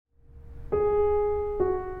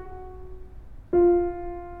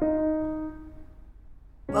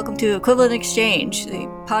to Equivalent Exchange, the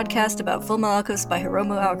podcast about Fullmetal Alchemist by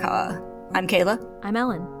Hiromu Arakawa. I'm Kayla. I'm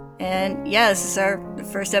Ellen. And yeah, this is our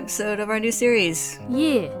first episode of our new series.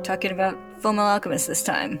 Yeah. Talking about Fullmetal Alchemist this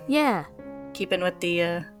time. Yeah. Keeping with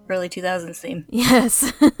the early 2000s theme.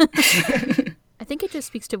 Yes. I think it just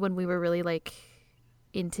speaks to when we were really,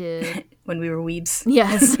 into... When we were weebs.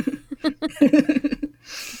 Yes.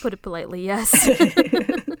 Put it politely, yes.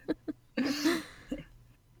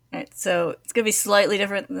 Alright, so it's going to be slightly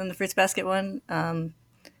different than the Fruits Basket one,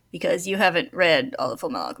 because you haven't read all of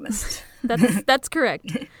Fullmetal Alchemist. That's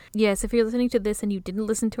correct. Yes, if you're listening to this and you didn't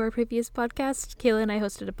listen to our previous podcast, Kayla and I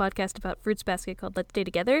hosted a podcast about Fruits Basket called Let's Stay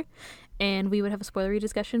Together, and we would have a spoilery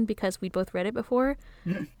discussion because we'd both read it before,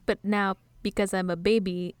 but now, because I'm a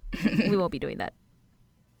baby, we won't be doing that.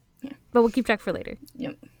 Yeah. But we'll keep track for later.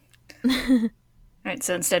 Yep. Alright,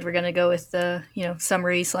 so instead we're going to go with the,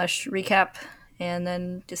 summary/recap, and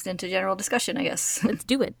then just into general discussion, I guess. Let's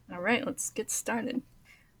do it. Alright, let's get started.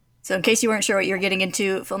 So in case you weren't sure what you're getting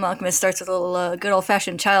into, Fullmetal Alchemist starts with a little good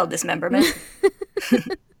old-fashioned child dismemberment.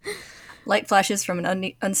 Light flashes from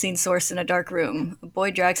an unseen source in a dark room. A boy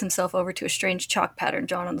drags himself over to a strange chalk pattern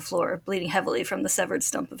drawn on the floor, bleeding heavily from the severed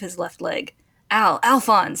stump of his left leg.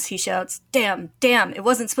 Alphonse, he shouts. Damn, it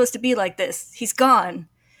wasn't supposed to be like this. He's gone.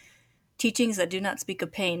 Teachings that do not speak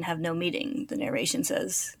of pain have no meaning, the narration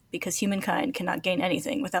says, because humankind cannot gain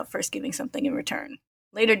anything without first giving something in return.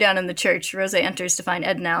 Later down in the church, Rose enters to find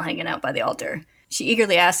Ed and Al hanging out by the altar. She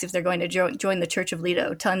eagerly asks if they're going to join the Church of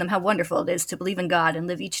Leto, telling them how wonderful it is to believe in God and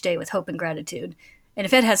live each day with hope and gratitude. And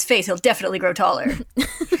if Ed has faith, he'll definitely grow taller.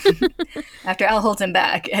 After Al holds him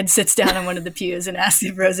back, Ed sits down on one of the pews and asks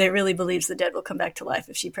if Rose really believes the dead will come back to life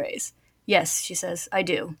if she prays. Yes, she says, I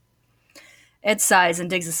do. Ed sighs and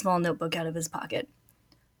digs a small notebook out of his pocket.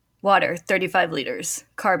 Water, 35 liters.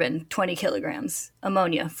 Carbon, 20 kilograms.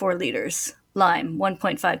 Ammonia, 4 liters. Lime,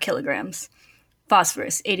 1.5 kilograms.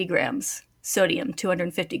 Phosphorus, 80 grams. Sodium,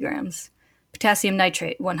 250 grams. Potassium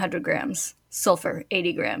nitrate, 100 grams. Sulfur,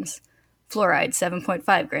 80 grams. Fluoride,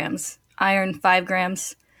 7.5 grams. Iron, 5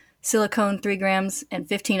 grams. Silicone, 3 grams. And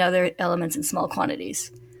 15 other elements in small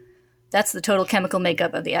quantities. That's the total chemical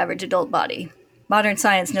makeup of the average adult body. Modern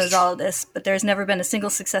science knows all of this, but there has never been a single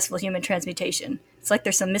successful human transmutation. It's like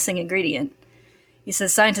there's some missing ingredient. He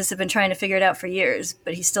says scientists have been trying to figure it out for years,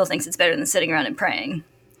 but he still thinks it's better than sitting around and praying.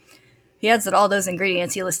 He adds that all those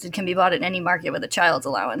ingredients he listed can be bought at any market with a child's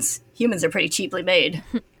allowance. Humans are pretty cheaply made.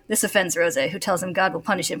 This offends Rose, who tells him God will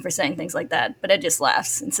punish him for saying things like that, but Ed just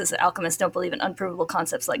laughs and says that alchemists don't believe in unprovable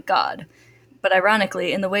concepts like God. But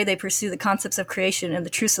ironically, in the way they pursue the concepts of creation and the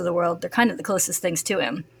truths of the world, they're kind of the closest things to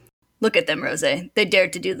him. Look at them, Rose. They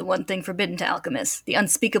dared to do the one thing forbidden to alchemists, the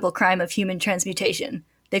unspeakable crime of human transmutation.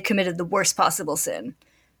 They've committed the worst possible sin.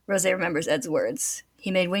 Rose remembers Ed's words. He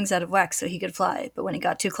made wings out of wax so he could fly, but when he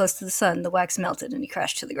got too close to the sun, the wax melted and he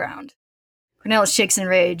crashed to the ground. Cornelis shakes in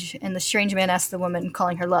rage, and the strange man asks the woman,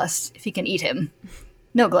 calling her Lust, if he can eat him.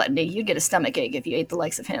 No, Gluttony, you'd get a stomachache if you ate the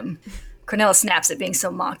likes of him. Cornelis snaps at being so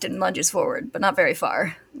mocked and lunges forward, but not very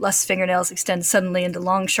far. Lust's fingernails extend suddenly into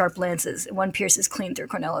long, sharp lances, and one pierces clean through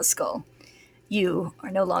Cornelis' skull. You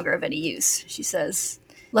are no longer of any use, she says.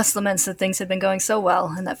 Lust laments that things have been going so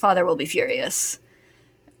well, and that father will be furious.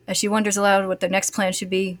 As she wonders aloud what their next plan should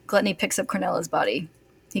be, Gluttony picks up Cornelis' body.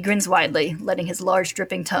 He grins widely, letting his large,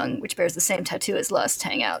 dripping tongue, which bears the same tattoo as Lust,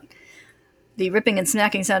 hang out. The ripping and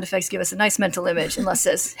snacking sound effects give us a nice mental image, and Lust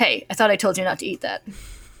says, Hey, I thought I told you not to eat that.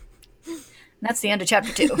 And that's the end of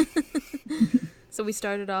chapter 2. So we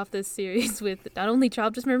started off this series with not only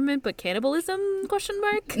child dismemberment, but cannibalism, ?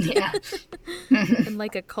 Yeah. And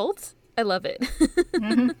a cult? I love it.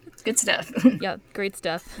 Mm-hmm. It's good stuff. Yeah, great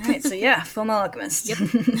stuff. All right, so yeah, Fullmetal Alchemist.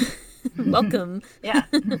 Yep. Welcome. Yeah.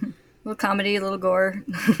 A little comedy, a little gore,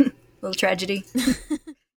 a little tragedy.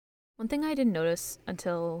 One thing I didn't notice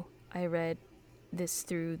until I read this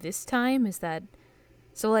through this time is that,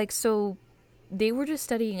 so they were just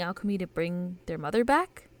studying alchemy to bring their mother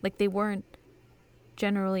back? They weren't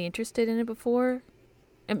generally interested in it before?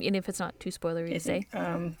 I mean, if it's not too spoilery to say.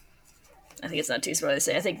 I think it's not too spoilery to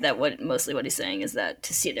say. I think that mostly what he's saying is that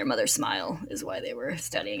to see their mother smile is why they were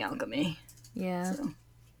studying alchemy. Yeah. So.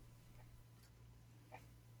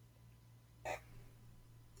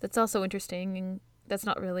 That's also interesting. That's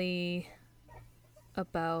not really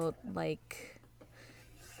about,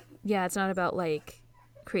 it's not about,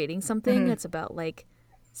 creating something. Mm-hmm. It's about,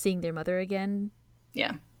 seeing their mother again.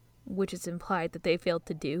 Yeah. Which is implied that they failed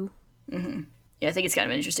to do. Mm-hmm. Yeah, I think it's kind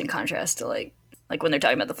of an interesting contrast to, like when they're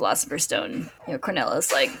talking about the Philosopher's Stone,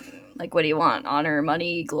 Cornelis, what do you want? Honor,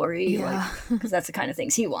 money, glory? Yeah. Because that's the kind of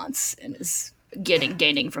things he wants and is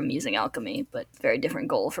gaining from using alchemy, but very different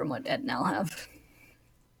goal from what Ed and Al have.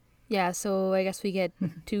 Yeah, so I guess we get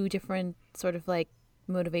two different sort of like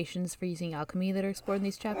motivations for using alchemy that are explored in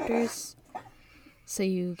these chapters. So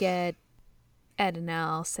you get Ed and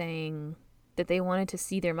Al saying that they wanted to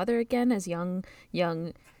see their mother again as young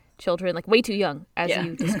children, like way too young, as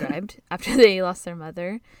you described, after they lost their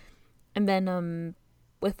mother. And then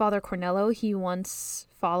with Father Cornello, he wants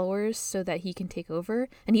followers so that he can take over.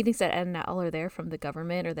 And he thinks that Ed and Al are there from the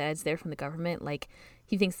government, or that Ed's there from the government. Like,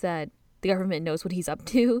 he thinks that the government knows what he's up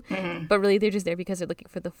to, but really they're just there because they're looking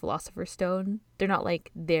for the Philosopher's Stone. They're not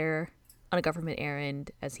like there on a government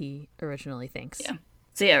errand as he originally thinks. Yeah.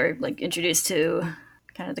 So yeah, we're like introduced to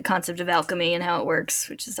kind of the concept of alchemy and how it works,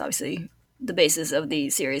 which is obviously the basis of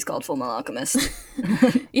the series called Full Metal Alchemist.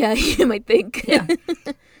 Yeah, you might think. Yeah.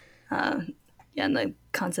 And the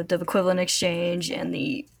concept of equivalent exchange and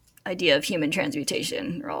the idea of human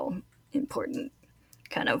transmutation are all important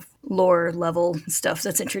kind of lore level stuff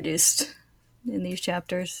that's introduced in these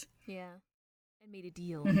chapters. Yeah. And made a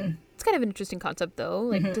deal. It's kind of an interesting concept, though.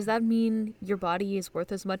 Like, does that mean your body is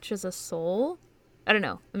worth as much as a soul? I don't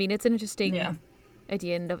know. I mean, it's an interesting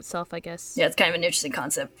idea in and of itself, I guess. Yeah, it's kind of an interesting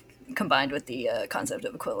concept combined with the concept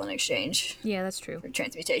of equivalent exchange. Yeah, that's true. For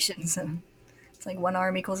transmutation. So it's like one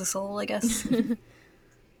arm equals a soul, I guess.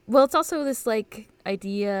 Well, it's also this, like,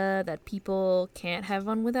 idea that people can't have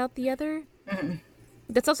one without the other.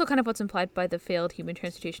 That's also kind of what's implied by the failed human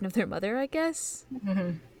transmutation of their mother, I guess.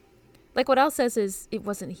 Like, what Al says is it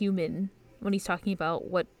wasn't human when he's talking about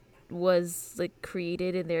what was, like,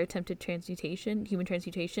 created in their attempted transmutation, human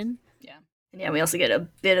transmutation. Yeah. And yeah, we also get a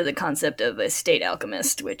bit of the concept of a state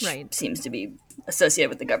alchemist, which seems to be associated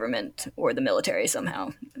with the government or the military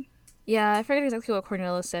somehow. Yeah, I forget exactly what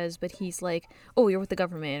Cornello says, but he's like, oh, you're with the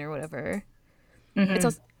government or whatever.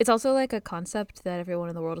 It's also like a concept that everyone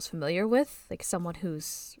in the world is familiar with, like someone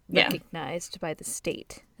who's recognized by the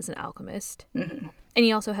state as an alchemist. And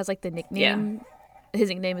he also has like the nickname. His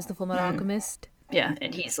nickname is the Full Metal Alchemist. Yeah,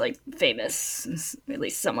 and he's like famous, at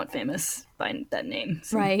least somewhat famous by that name.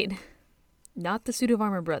 So. Right. Not the suit of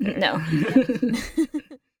armor brother. No.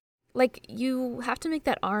 Like, you have to make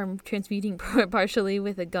that arm transmuting partially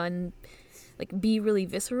with a gun, like, be really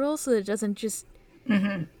visceral so that it doesn't just...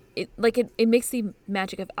 It makes the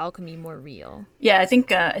magic of alchemy more real. Yeah, I think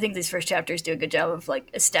these first chapters do a good job of like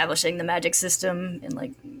establishing the magic system and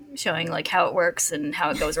like showing like how it works and how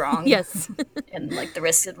it goes wrong. Yes. And like the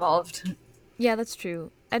risks involved. Yeah, that's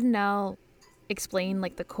true. Ed and Al explain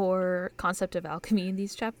like the core concept of alchemy in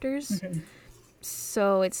these chapters.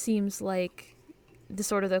 So it seems like the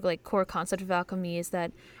sort of the like core concept of alchemy is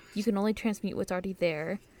that you can only transmute what's already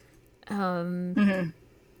there. And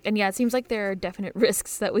yeah, it seems like there are definite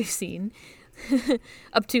risks that we've seen,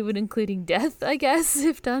 up to and including death, I guess,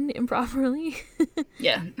 if done improperly.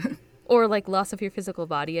 Yeah. Or like loss of your physical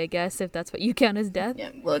body, I guess, if that's what you count as death.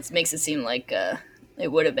 Yeah, well, it makes it seem like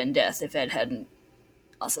it would have been death if Ed hadn't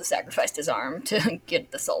also sacrificed his arm to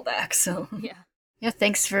get the soul back, so... Yeah. Yeah,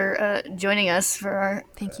 thanks for joining us for our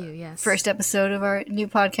first episode of our new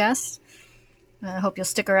podcast. I hope you'll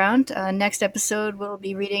stick around. Next episode, we'll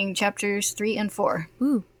be reading chapters 3 and 4.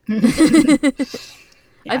 Ooh.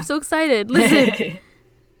 I'm so excited. Listen.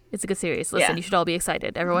 It's a good series. Listen, you should all be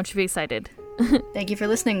excited. Everyone should be excited. Thank you for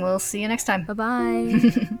listening. We'll see you next time.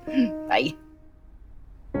 Bye-bye. Bye.